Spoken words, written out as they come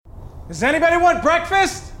Does anybody want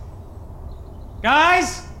breakfast?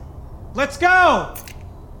 Guys, let's go.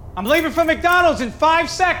 I'm leaving for McDonald's in 5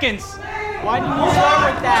 seconds. Why didn't you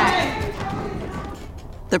start with that?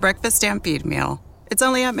 The Breakfast Stampede Meal. It's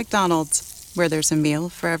only at McDonald's, where there's a meal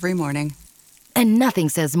for every morning. And nothing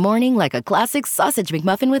says morning like a classic sausage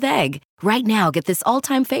McMuffin with egg. Right now, get this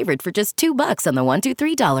all-time favorite for just $2 on the $1, $2,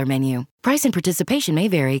 $3 menu. Price and participation may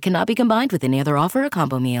vary. Cannot be combined with any other offer or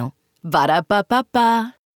combo meal.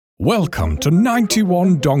 Ba-da-ba-ba-ba. Welcome to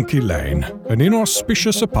 91 Donkey Lane, an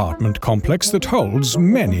inauspicious apartment complex that holds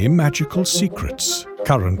many magical secrets.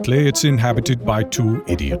 Currently, it's inhabited by 2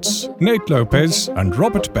 idiots, Nate Lopez and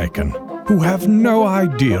Robert Bacon, who have no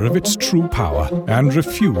idea of its true power and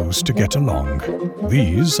refuse to get along.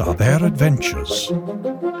 These are their adventures.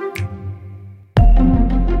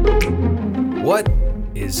 What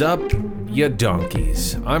is up, you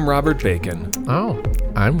donkeys? I'm Robert Bacon. Oh,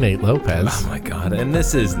 I'm Nate Lopez. Oh my god, and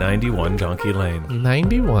this is 91 Donkey Lane.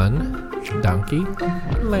 91 Donkey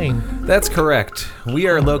Lane. That's correct. We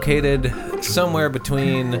are located somewhere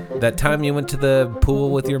between that time you went to the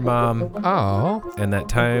pool with your mom Oh. and that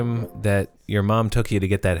time that your mom took you to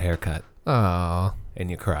get that haircut Oh.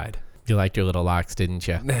 and you cried. You liked your little locks, didn't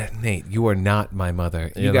you? Nate, you are not my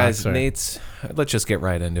mother. You Yeah, guys, that's right. Nate's, let's just get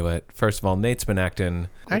right into it. First of all, Nate's been acting.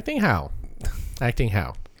 Acting how? Acting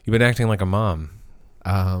how? You've been acting like a mom.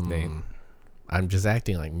 Nate. I'm just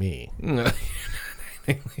acting like me.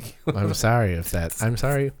 I'm sorry if that. I'm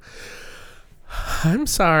sorry. I'm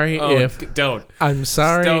sorry if. Don't. I'm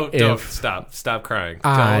sorry Don't. if Stop crying.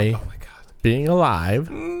 I- Don't. Oh my god. being alive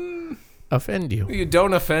offend you. You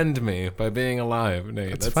don't offend me by being alive,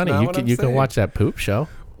 Nate. It's That's funny. not You what can I'm you can saying. watch that poop show.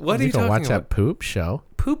 What are you can talking watch about? that poop show.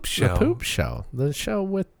 Poop show. The poop show, the show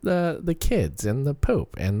with the kids and the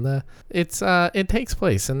poop and it takes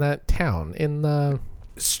place in that town in the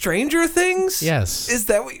Stranger Things? Yes. Is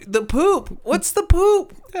that the poop? What's the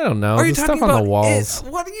poop? I don't know. Are you the talking stuff about on the walls.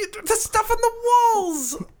 What are you? The stuff on the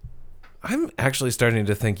walls. I'm actually starting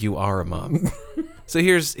to think you are a mom. So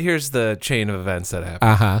here's the chain of events that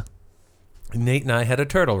happened. Uh-huh. Nate and I had a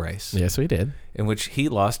turtle race Yes, we did. in which he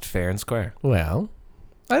lost fair and square. Well,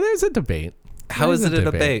 there's a debate. How is There's it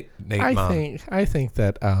a debate, Nate, Mom? I think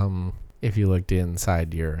that if you looked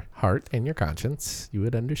inside your heart and your conscience, you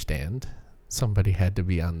would understand somebody had to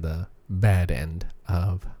be on the bad end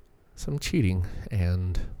of some cheating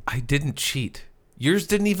and I didn't cheat. Yours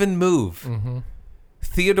didn't even move. Mm-hmm.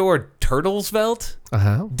 Theodore Turtlesvelt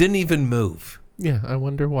didn't even move. Yeah, I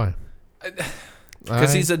wonder why.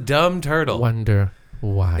 Because he's a dumb turtle. Wonder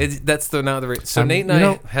why. That's the So Nate and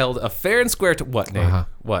I held a fair and square to what, Nate?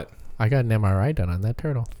 What? I got an MRI done on that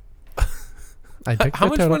turtle. I took How the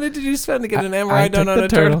much turtle. money did you spend to get an I MRI done took on the a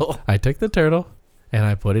turtle? I took the turtle and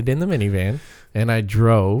I put it in the minivan and I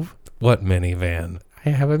drove. What minivan? I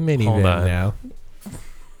have a Hold minivan on. now.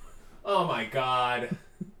 Oh my god.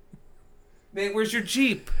 Nate, where's your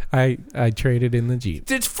Jeep? I traded in the Jeep.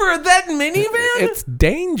 It's for that minivan? It's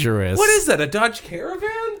dangerous. What is that, a Dodge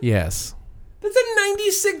Caravan? Yes. That's a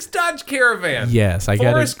 96 Dodge Caravan. Yes,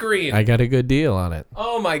 Forest green. I got a good deal on it.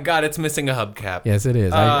 Oh my god, it's missing a hubcap. Yes, it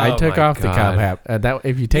is. I took my off the God. hubcap. That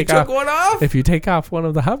if you take You off took one off? If you take off one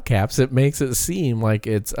of the hubcaps, it makes it seem like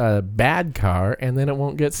it's a bad car, and then it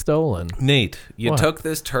won't get stolen. Nate, you What? took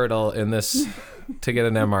this turtle in this to get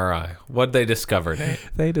an MRI. What'd they discover, Nate?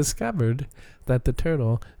 They discovered that the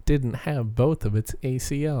turtle didn't have both of its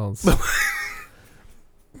ACLs.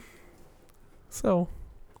 So,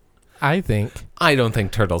 I don't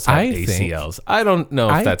think turtles have ACLs. I don't know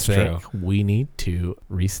if that's true. We need to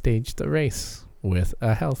restage the race with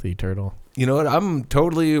a healthy turtle. You know what? I'm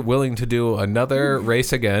totally willing to do another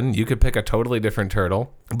race again. You could pick a totally different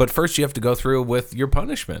turtle. But first you have to go through with your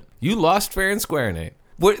punishment. You lost fair and square, Nate.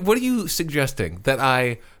 What are you suggesting? That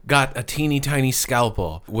I got a teeny tiny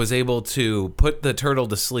scalpel, was able to put the turtle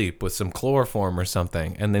to sleep with some chloroform or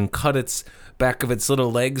something, and then cut its back of its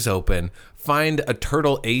little legs open, find a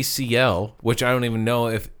turtle ACL, which I don't even know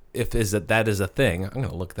if that is a thing. I'm going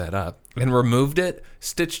to look that up. And removed it,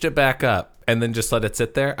 stitched it back up, and then just let it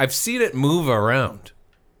sit there. I've seen it move around.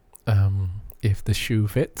 If the shoe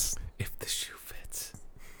fits,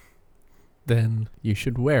 then you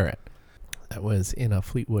should wear it. That was in a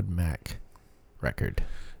Fleetwood Mac record.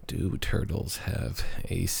 Do turtles have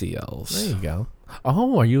ACLs? There you go.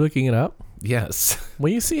 Oh, are you looking it up? Yes. Will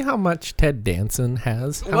you see how much Ted Danson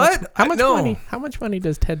has? What? How much No. money? How much money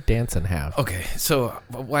does Ted Danson have? Okay, so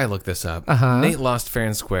why I looked this up. Uh-huh. Nate lost fair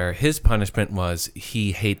and square. His punishment was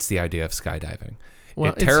he hates the idea of skydiving.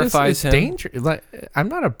 Well, it terrifies him. It's dangerous. Like, I'm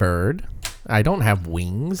not a bird. I don't have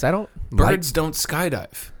wings. I don't. Birds don't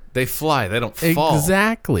skydive. They fly. They don't fall.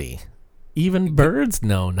 Exactly. Even birds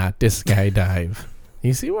know not to skydive.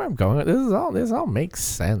 You see where I'm going? This all makes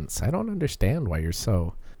sense. I don't understand why you're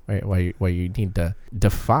so why you need to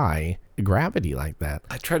defy gravity like that.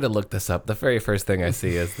 I tried to look this up. The very first thing I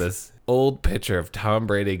see is this old picture of Tom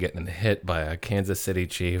Brady getting hit by a Kansas City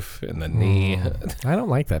Chief in the knee. I don't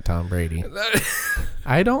like that Tom Brady.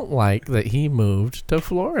 I don't like that he moved to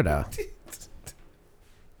Florida.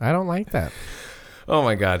 I don't like that. Oh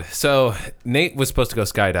my God. So Nate was supposed to go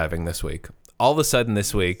skydiving this week. All of a sudden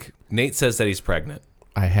this week, Nate says that he's pregnant.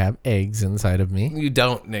 I have eggs inside of me. You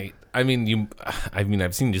don't, Nate. I mean,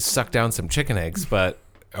 I've seen you suck down some chicken eggs,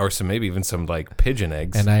 or some, maybe even some like pigeon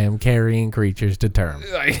eggs. And I am carrying creatures to term.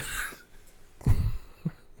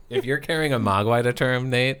 If you're carrying a Mogwai to term,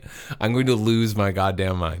 Nate, I'm going to lose my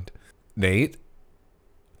goddamn mind. Nate?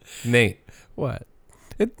 What?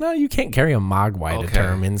 No, you can't carry a Mogwai to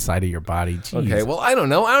term inside of your body. Jeez. Okay, well, I don't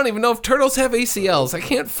know. I don't even know if turtles have ACLs. I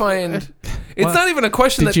can't find... It's not even a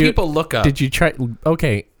question that people look up. Did you try...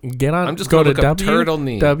 Okay, get on... I'm just going to look up turtle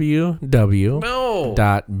knee.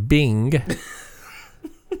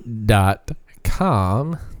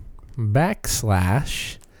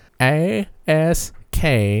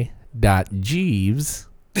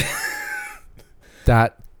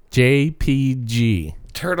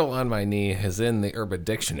 Turtle on my knee is in the Urban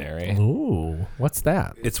Dictionary. Ooh, what's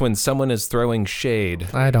that? It's when someone is throwing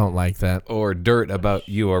shade. I don't like that. Or dirt about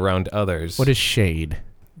you around others. What is shade?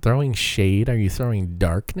 Throwing shade? Are you throwing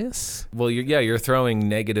darkness? Well, you're throwing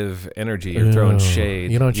negative energy. You're throwing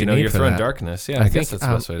shade. You know what you need you're for throwing that. darkness. Yeah, I guess that's the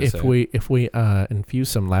best way to say it. If we infuse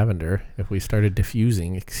some lavender, if we started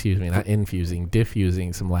diffusing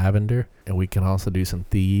some lavender, and we can also do some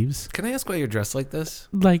thieves. Can I ask why you're dressed like this?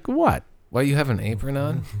 Like what? Why you have an apron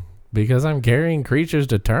on? Because I'm carrying creatures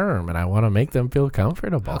to term, and I want to make them feel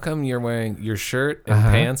comfortable. How come you're wearing your shirt and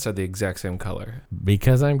pants are the exact same color?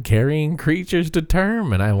 Because I'm carrying creatures to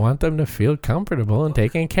term, and I want them to feel comfortable and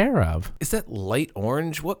taken care of. Is that light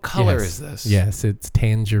orange? What color is this? Yes, it's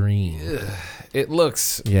tangerine. Ugh, it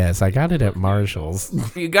looks... Yes, I got it at Marshall's.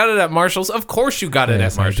 You got it at Marshall's? Of course you got it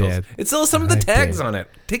at Marshall's. I did. It still has some of the tags on it.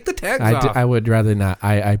 Take the tags off. I would rather not.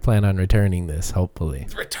 I plan on returning this, hopefully.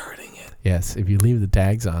 Returning it. Yes, if you leave the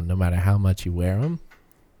tags on, no matter how much you wear them,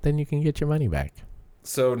 then you can get your money back.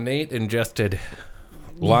 So Nate ingested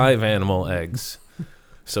live animal eggs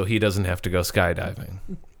so he doesn't have to go skydiving.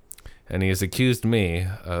 And he has accused me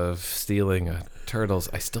of stealing a turtle's...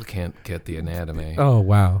 I still can't get the anatomy. Oh,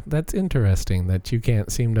 wow. That's interesting that you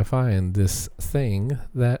can't seem to find this thing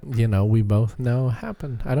that, we both know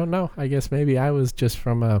happened. I don't know. I guess maybe I was just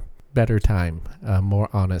from a better time, a more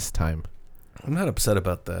honest time. I'm not upset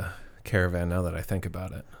about the caravan now that I think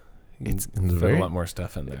about it. It's fit a lot more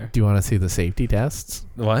stuff in there. Do you want to see the safety tests?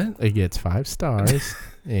 What? It gets 5 stars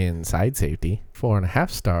in side safety, 4.5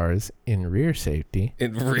 stars in rear safety,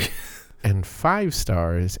 and 5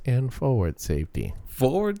 stars in forward safety.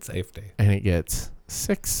 Forward safety. And it gets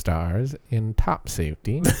 6 stars in top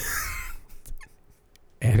safety.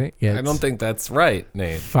 And it gets... I don't think that's right,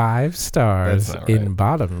 Nate. 5 stars in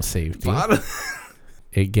bottom safety.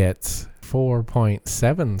 It gets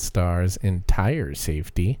 4.7 stars in tire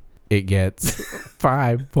safety. It gets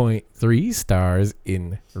 5.3 stars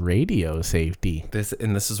in radio safety. This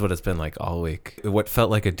is what it's been like all week. What felt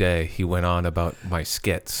like a day, he went on about my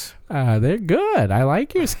skits. They're good. I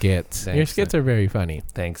like your skits. Thanks, your skits are very funny.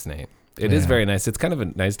 Thanks, Nate. It is very nice. It's kind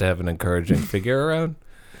of nice to have an encouraging figure around.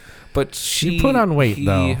 But you put on weight,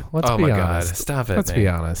 though. Let's be honest. God. Stop it, Let's Nate. be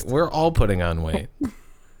honest. We're all putting on weight.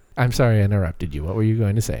 I'm sorry I interrupted you. What were you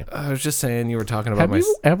going to say? I was just saying you were talking about Have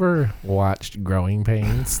you ever watched Growing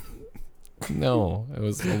Pains? No, it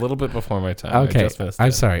was a little bit before my time. Okay, I just missed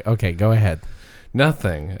I'm sorry. Okay, go ahead.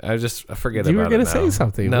 Nothing. I forget about it. You were going to now. say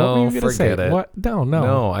something. No, what were you going to say? forget it. What? No.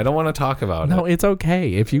 No, I don't want to talk about it. No, it's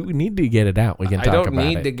okay. If you need to get it out, we can talk about it. I don't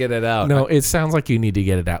need to get it out. No, it sounds like you need to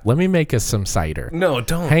get it out. Let me make us some cider. No,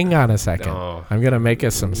 don't. Hang on a second. No. I'm going to make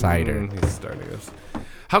us some cider. He's starting this.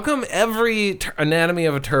 How come every anatomy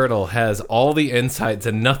of a turtle has all the insides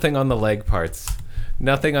and nothing on the leg parts?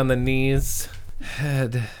 Nothing on the knees,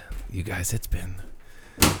 head. You guys, it's been...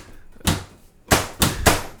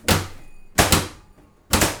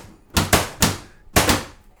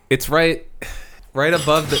 It's right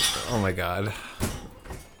above the... Oh, my God.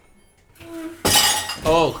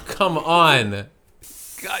 Oh, come on.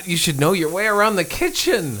 God, you should know your way around the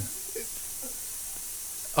kitchen.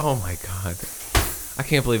 Oh, my God. I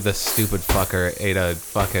can't believe this stupid fucker ate a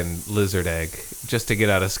fucking lizard egg just to get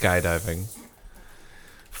out of skydiving.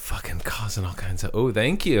 Fucking causing all kinds of... Oh,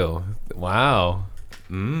 thank you. Wow.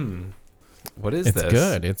 What is this? It's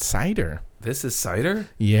good. It's cider. This is cider?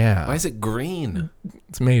 Yeah. Why is it green?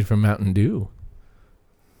 It's made from Mountain Dew.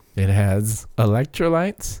 It has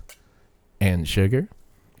electrolytes and sugar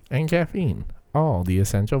and caffeine. All the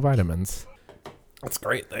essential vitamins. That's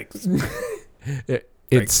great, thanks.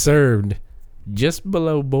 It's served just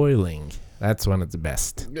below boiling. That's when it's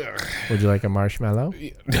best. Would you like a marshmallow?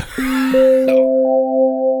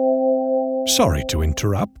 Sorry to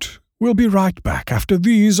interrupt. We'll be right back after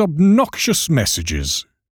these obnoxious messages.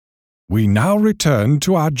 We now return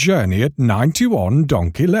to our journey at 91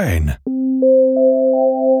 Donkey Lane.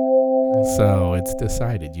 So it's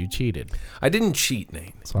decided you cheated. I didn't cheat,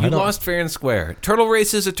 Nate. So I You don't- lost fair and square. Turtle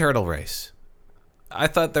race is a turtle race. I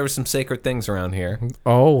thought there were some sacred things around here.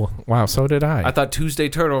 Oh, wow. So did I. I thought Tuesday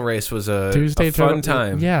turtle race was a Tuesday fun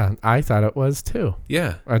time. Yeah, I thought it was too.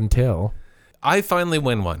 Yeah. Until. I finally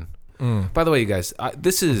win one. By the way, you guys,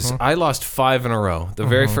 I lost 5 in a row. The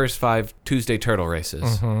very first 5 Tuesday turtle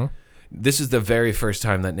races. This is the very first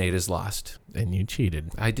time that Nate has lost. And you cheated.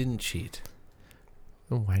 I didn't cheat.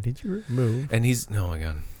 Why did you remove And oh my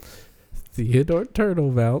God. Theodore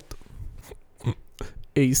Turtlevelt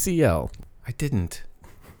ACL? I didn't.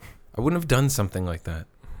 I wouldn't have done something like that.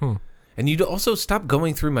 And you'd also stop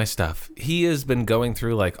going through my stuff. He has been going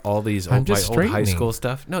through like all these I'm old, my just old high straightening. school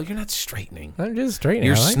stuff. No, you're not straightening. I'm just straightening.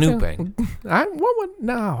 You're I like snooping. What would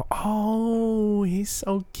no? Oh, he's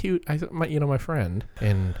so cute. My friend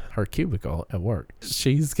in her cubicle at work.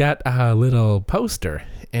 She's got a little poster,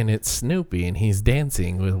 and it's Snoopy, and he's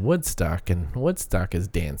dancing with Woodstock, and Woodstock is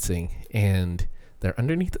dancing, and they're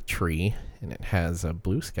underneath a tree, and it has a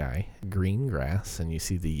blue sky, green grass, and you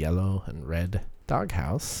see the yellow and red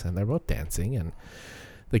doghouse, and they're both dancing, and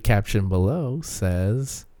the caption below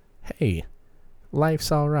says, "Hey,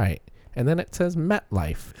 life's all right." And then it says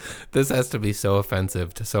MetLife. This has to be so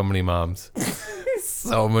offensive to so many moms.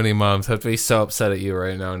 So many moms have to be so upset at you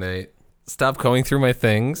right now, Nate. Stop going through my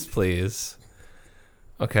things, please.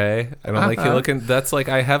 Okay? I don't like you looking. That's like,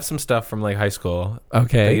 I have some stuff from like high school.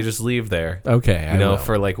 Okay. That you just leave there. Okay, You know, will.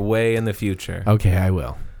 for like way in the future. Okay, I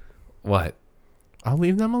will. What? I'll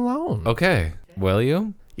leave them alone. Okay. Will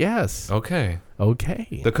you? Yes. Okay.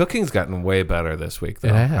 Okay. The cooking's gotten way better this week, though.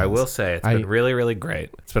 It has. I will say it's been really, really great.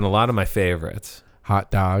 It's been a lot of my favorites. Hot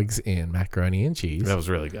dogs in macaroni and cheese. That was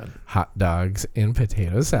really good. Hot dogs in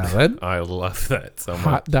potato salad. I love that so much.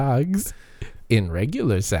 Hot dogs in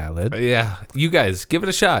regular salad. Yeah, you guys give it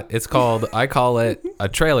a shot. It's called, I call it a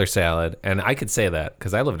trailer salad, and I could say that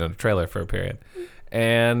because I lived in a trailer for a period,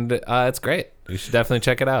 and it's great. You should definitely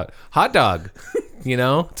check it out. Hot dog,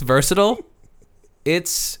 it's versatile.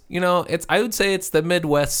 It's I would say it's the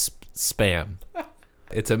Midwest Spam.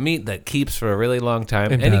 It's a meat that keeps for a really long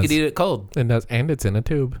time, and you does. can eat it cold, And it's in a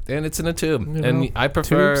tube. and it's in a tube. You And know, I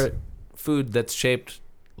prefer tubes. food that's shaped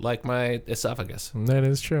like my esophagus. That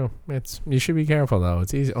is true. You should be careful though.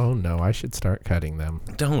 It's easy. Oh no, I should start cutting them.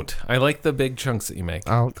 Don't. I like the big chunks that you make.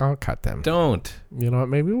 I'll cut them. Don't. You know what?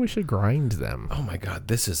 Maybe we should grind them. Oh my God,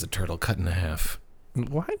 this is a turtle cut in half.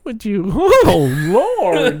 Why would you? Oh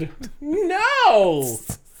Lord! No!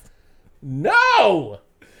 No!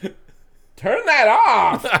 Turn that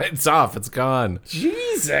off! It's off. It's gone.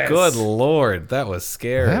 Jesus! Good Lord, that was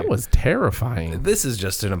scary. That was terrifying. This is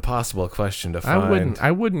just an impossible question to find.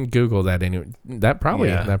 I wouldn't Google that anyway. That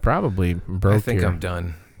probably broke. I think your, I'm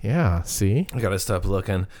done. Yeah. See. I gotta stop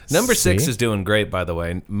looking. Number 6 See? is doing great, by the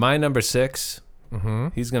way. My number 6.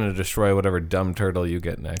 He's gonna destroy whatever dumb turtle you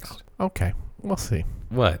get next. Okay. We'll see.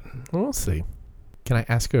 What? We'll see. Can I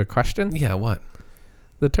ask you a question? Yeah. What?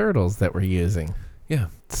 The turtles that we're using. Yeah.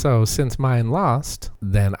 So since mine lost,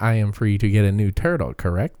 then I am free to get a new turtle,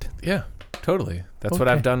 correct? Yeah. Totally. That's what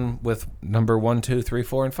Okay. I've done with number 1, 2, 3,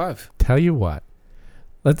 4, and 5. Tell you what.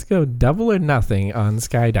 Let's go double or nothing on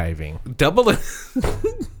skydiving. Double it.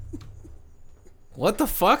 What the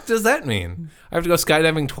fuck does that mean? I have to go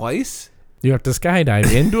skydiving twice? You have to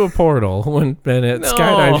skydive into a portal when it No,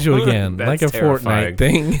 skydives you again, that's like a terrifying. Fortnite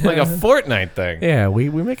thing. Like a Fortnite thing. Yeah, we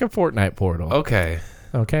make a Fortnite portal. Okay.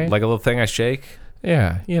 Okay. Like a little thing I shake?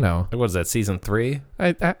 Yeah, you know. What is that, season 3?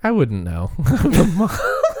 I wouldn't know.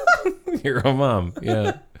 You're a mom.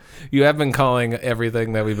 Yeah. You have been calling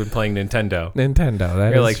everything that we've been playing Nintendo. Nintendo. That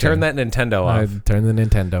You're is like, true. turn that Nintendo I off. turn the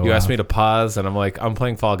Nintendo You off. asked me to pause, and I'm like, I'm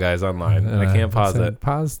playing Fall Guys online. And I can't pause so it.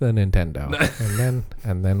 Pause the Nintendo,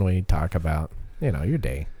 and then we talk about your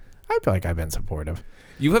day. I feel like I've been supportive.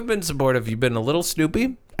 You have been supportive. You've been a little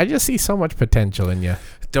snoopy. I just see so much potential in you,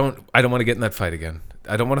 I don't want to get in that fight again.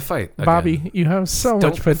 I don't want to fight again. Bobby. You have so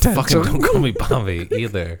Don't much potential. fucking don't call me Bobby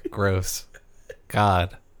either. Gross.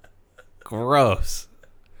 God. Gross.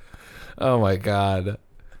 Oh my God.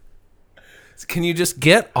 Can you just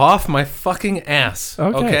get off my fucking ass?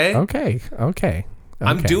 Okay.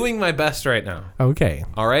 I'm doing my best right now. Okay.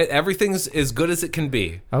 All right? Everything's as good as it can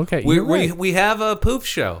be. Okay. We have a poof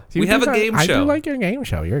show. We have a game show. I do like your game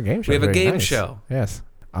show. Your game show. We have a very game nice. show. Yes.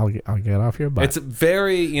 I'll get off your butt. It's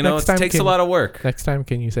very, Next it time takes a lot of work. Next time,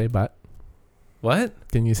 can you say butt? What?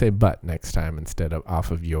 Can you say butt next time instead of off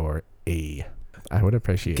of your A? I would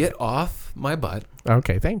appreciate it. Get off my butt.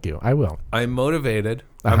 Okay, thank you. I will. I'm motivated.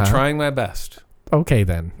 I'm trying my best. Okay,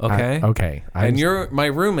 then. Okay? Okay. And you're my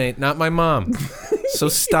roommate, not my mom. So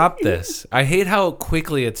stop this. I hate how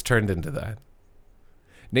quickly it's turned into that.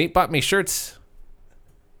 Nate bought me shirts.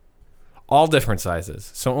 All different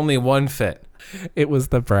sizes. So only one fit. It was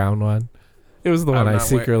the brown one. It was the one I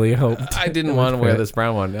secretly hoped. I didn't want to wear this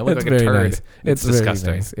brown one. It looked It's like a very turd. nice. It's disgusting.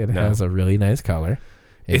 Very nice. It has a really nice color.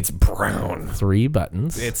 It's brown. 3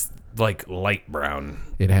 buttons. It's like light brown.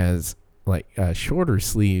 It has like shorter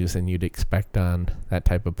sleeves than you'd expect on that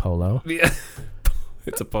type of polo. Yeah.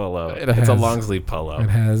 It's a polo. It's a long sleeve polo. It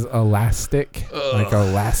has elastic, like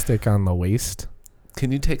elastic on the waist.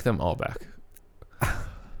 Can you take them all back?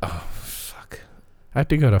 Oh, fuck. I have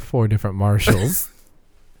to go to 4 different Marshalls.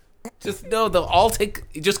 Just no, they'll all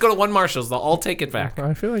take. Just go to one Marshalls. They'll all take it back.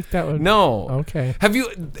 I feel like that would. No. Okay.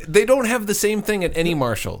 They don't have the same thing at any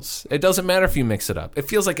Marshalls. It doesn't matter if you mix it up. It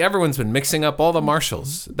feels like everyone's been mixing up all the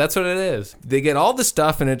Marshalls. That's what it is. They get all the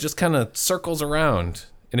stuff and it just kind of circles around.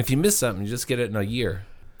 And if you miss something, you just get it in a year.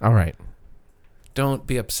 All right. Don't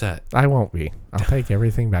be upset. I won't be. I'll take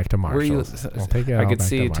everything back to Marshalls. I'll take it. I all could back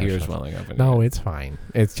see to tears Marshalls. welling up. In No, you. it's fine.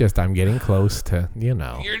 It's just I'm getting close to, You're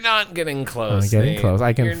not getting close. I'm getting Nate. close.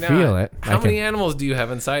 I can You're feel not. it. How many animals do you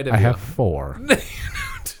have inside of I you? have 4. No,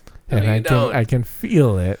 And you don't. I can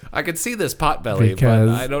feel it. I could see this pot belly, Because-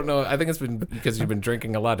 but I don't know. I think it's been because you've been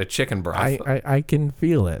drinking a lot of chicken broth. I can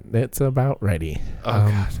feel it. It's about ready. Oh,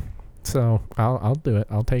 God. So I'll do it.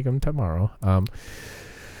 I'll take them tomorrow.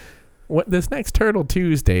 What this next Turtle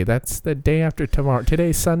Tuesday? That's the day after tomorrow.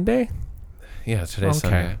 Today's Sunday. Yeah, today's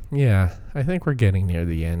Sunday. Yeah, I think we're getting near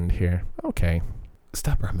the end here. Okay.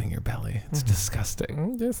 Stop rubbing your belly. It's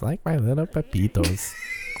disgusting. Just like my little pepitos.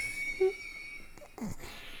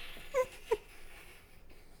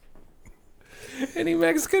 Any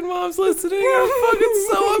Mexican moms listening are fucking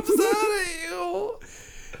so upset at you.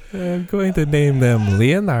 I'm going to name them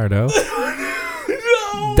Leonardo,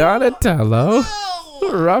 Donatello,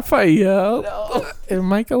 Raphael, and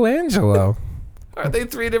Michelangelo. Are they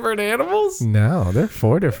 3 different animals? No, they're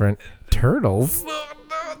 4 different turtles. Oh,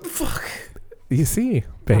 no, fuck. You see,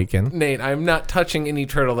 Bacon. Nate, I'm not touching any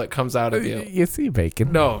turtle that comes out of you. You see,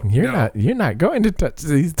 Bacon. No, you're no. not. You're not going to touch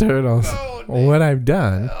these turtles. No, Nate. What I've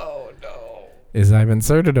done Oh, no. is I've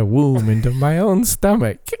inserted a womb into my own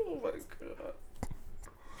stomach. Oh, my God.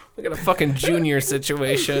 Look at a fucking junior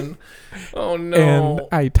situation. Oh, no. And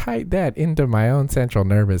I tied that into my own central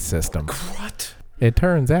nervous system. What? It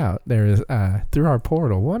turns out there is, through our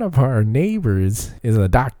portal, one of our neighbors is a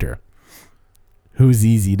doctor who's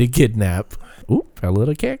easy to kidnap. Oop, a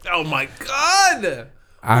little kick. Oh, my God.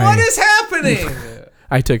 What is happening?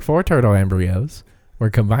 I took 4 turtle embryos.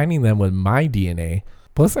 We're combining them with my DNA.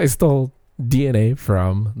 Plus, I stole DNA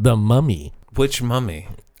from the mummy. Which mummy?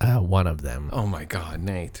 One of them. Oh, my God,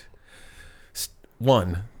 Nate.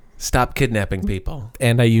 1, stop kidnapping people.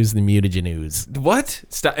 And I used the mutagen ooze. What?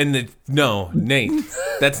 Stop. No, Nate.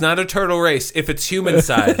 That's not a turtle race if it's human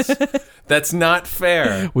size. That's not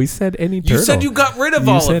fair. We said any turtle. You said you got rid of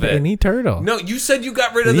You all said of it. any turtle. No, you said you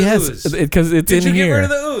got rid of the ooze. Yes, because it's Did in you here. get rid of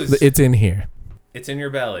the ooze? It's in here. It's in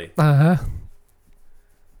your belly. Uh-huh.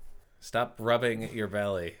 Stop rubbing your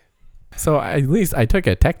belly. So at least I took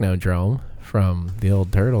a Technodrome from the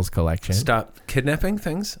old Turtles collection. Stop kidnapping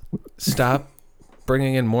things. Stop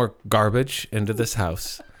bringing in more garbage into this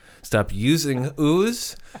house. Stop using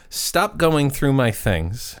ooze. Stop going through my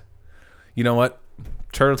things. You know what?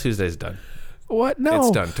 Turtle Tuesday's done. What? No.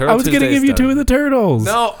 It's done. Turtle I was going to Tuesday's give you done. 2 of the turtles.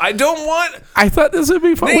 No, I don't want... I thought this would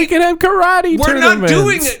be fun. We Nate, could have karate We're tournaments. not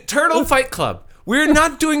doing it. Turtle Fight Club. We're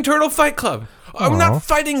not doing Turtle Fight Club. I'm Aw. not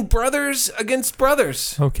fighting brothers against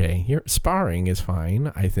brothers. Okay, your sparring is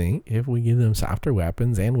fine, I think, if we give them softer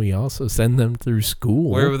weapons and we also send them through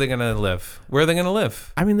school. Where are they going to live? Where are they going to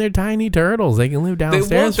live? I mean, they're tiny turtles. They can live They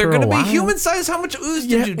downstairs won't. They're for going a to while. be human size. How much ooze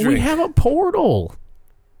Yeah, did you drink? we have a portal.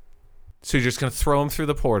 So you're just going to throw them through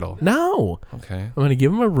the portal? No. Okay. I'm going to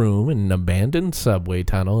give them a room in an abandoned subway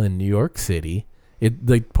tunnel in New York City.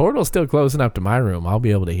 The portal's still close enough to my room. I'll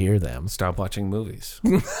be able to hear them. Stop watching movies.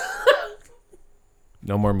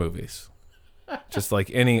 No more movies. Just like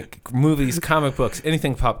any movies, comic books,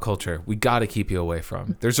 anything pop culture, we got to keep you away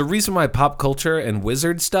from. There's a reason why pop culture and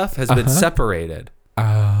wizard stuff has been separated.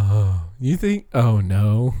 Oh, You think? Oh,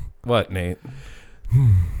 no. What, Nate?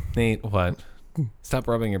 Nate, what? Stop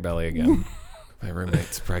rubbing your belly again. My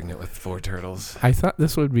roommate's pregnant with 4 turtles. I thought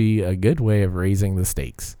this would be a good way of raising the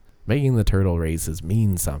stakes. Making the turtle races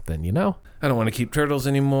mean something, you know? I don't want to keep turtles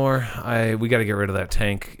anymore. We got to get rid of that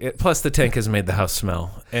tank. Plus, the tank has made the house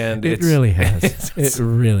smell. And It really has. It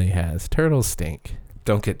really has. Turtles stink.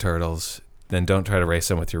 Don't get turtles. Then don't try to race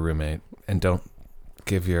them with your roommate. And don't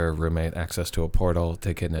give your roommate access to a portal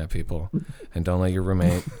to kidnap people. And don't let your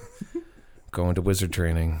roommate go into wizard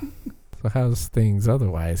training. So how's things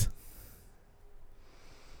otherwise?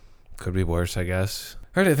 Could be worse, I guess.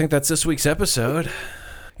 All right, I think that's this week's episode.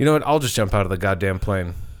 You know what? I'll just jump out of the goddamn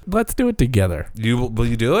plane. Let's do it together. Will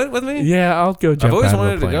you do it with me? Yeah, I'll go jump out of a plane. I've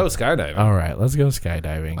always wanted to go skydiving. All right, let's go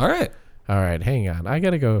skydiving. All right. All right, hang on. I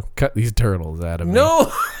got to go cut these turtles out of me.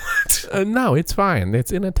 No. No, it's fine.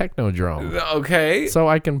 It's in a technodrome. Okay. So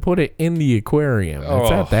I can put it in the aquarium.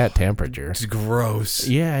 It's at that temperature. It's gross.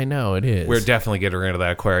 Yeah, I know, it is. We're definitely getting rid of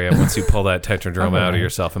that aquarium once you pull that technodrome out of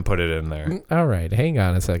yourself and put it in there. All right, hang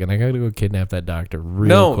on a second. I got to go kidnap that doctor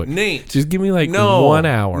real quick. No, Nate. Just give me 1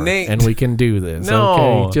 hour, Nate. and we can do this.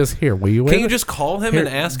 No. Okay, just here. Will you? Can you just call him and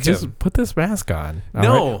ask just him? Put this mask on. all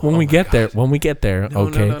No. right? When we get there. No,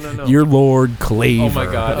 Okay. no. Your Lord Claver. Oh my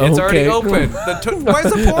God! It's already open. Why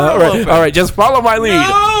is the portal open? All right, just follow my lead.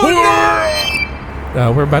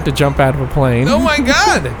 No! We're about to jump out of a plane. Oh my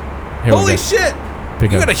God! Here we Holy go. shit!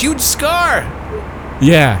 Pick You up. got a huge scar.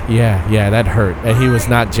 Yeah, that hurt. And he was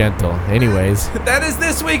not gentle. Anyways, That is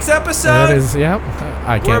this week's episode. that is, yep.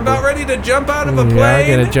 I can't We're about believe- ready to jump out of a plane. Yeah, I'm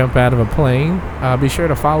going to jump out of a plane. Be sure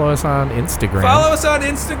to follow us on Instagram. Follow us on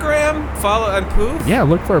Instagram. Follow on Poof. Yeah,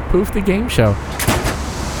 look for Poof the Game Show.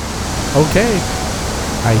 Okay.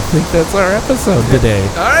 I think that's our episode today.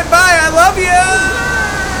 All right, bye. I love you.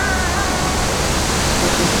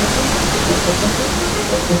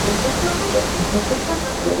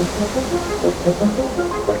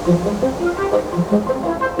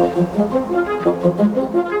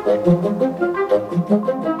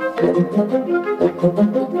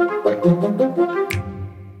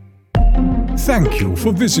 Thank you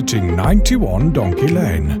for visiting 91 Donkey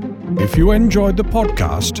Lane. If you enjoyed the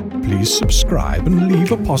podcast, please subscribe and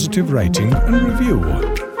leave a positive rating and review.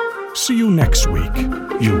 See you next week,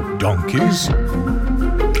 you donkeys.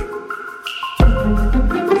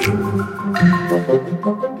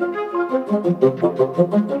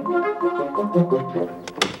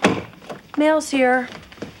 Mail's here.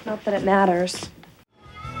 Not that it matters.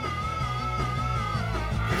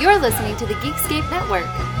 You're listening to the Geekscape Network.